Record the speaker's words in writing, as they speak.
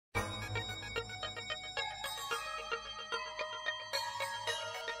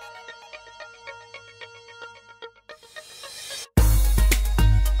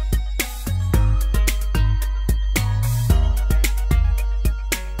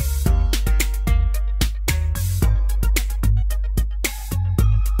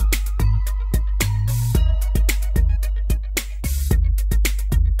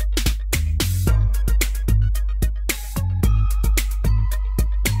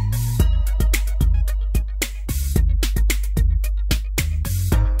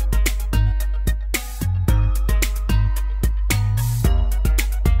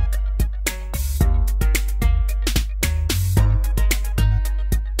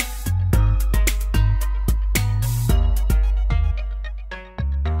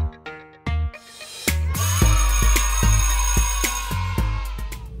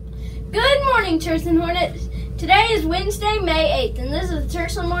Churchland Hornets. Today is Wednesday, May 8th, and this is the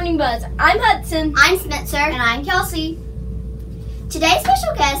Churchland Morning Buzz. I'm Hudson. I'm Spencer. And I'm Kelsey. Today's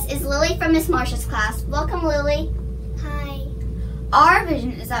special guest is Lily from Miss Marsha's class. Welcome, Lily. Hi. Our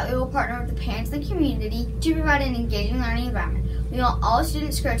vision is that we will partner with the parents and the community to provide an engaging learning environment. We want all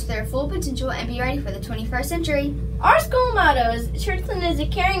students to grow to their full potential and be ready for the 21st century. Our school motto is Churchland is a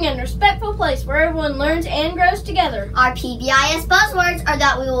caring and respectful place where everyone learns and grows together. Our PBIS buzzwords are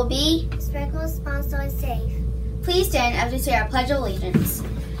that we will be respectful, responsible, and safe. Please stand as we say our Pledge of Allegiance.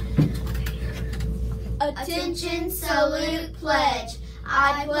 Attention, salute, pledge.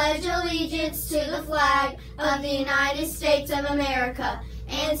 I pledge allegiance to the flag of the United States of America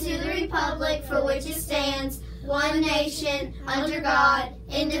and to the republic for which it stands, one nation, under God,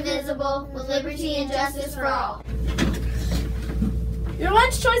 indivisible, with liberty and justice for all. Your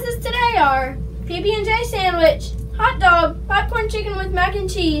lunch choices today are PB&J sandwich, hot dog, popcorn chicken with mac and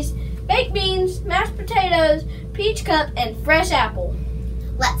cheese, baked beans, mashed potatoes, peach cup, and fresh apple.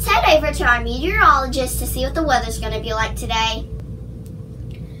 Let's head over to our meteorologist to see what the weather's going to be like today.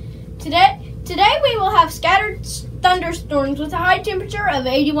 Today we will have scattered thunderstorms with a high temperature of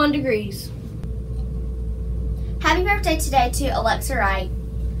 81 degrees. Happy birthday today to Alexa Wright.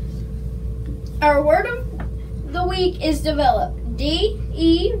 Our word of the week is develop.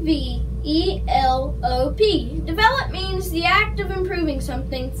 D-E-V-E-L-O-P. Develop means the act of improving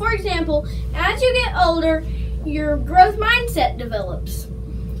something. For example, as you get older, your growth mindset develops.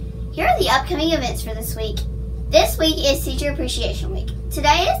 Here are the upcoming events for this week. This week is Teacher Appreciation Week.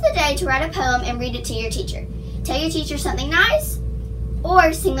 Today is the day to write a poem and read it to your teacher. Tell your teacher something nice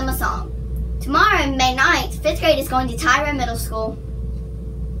or sing them a song. Tomorrow, May 9th, 5th grade is going to Tyrone Middle School.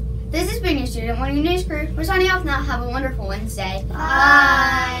 This has been your Student Morning News Crew. We're signing off now. Have a wonderful Wednesday.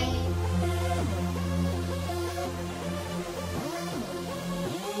 Bye.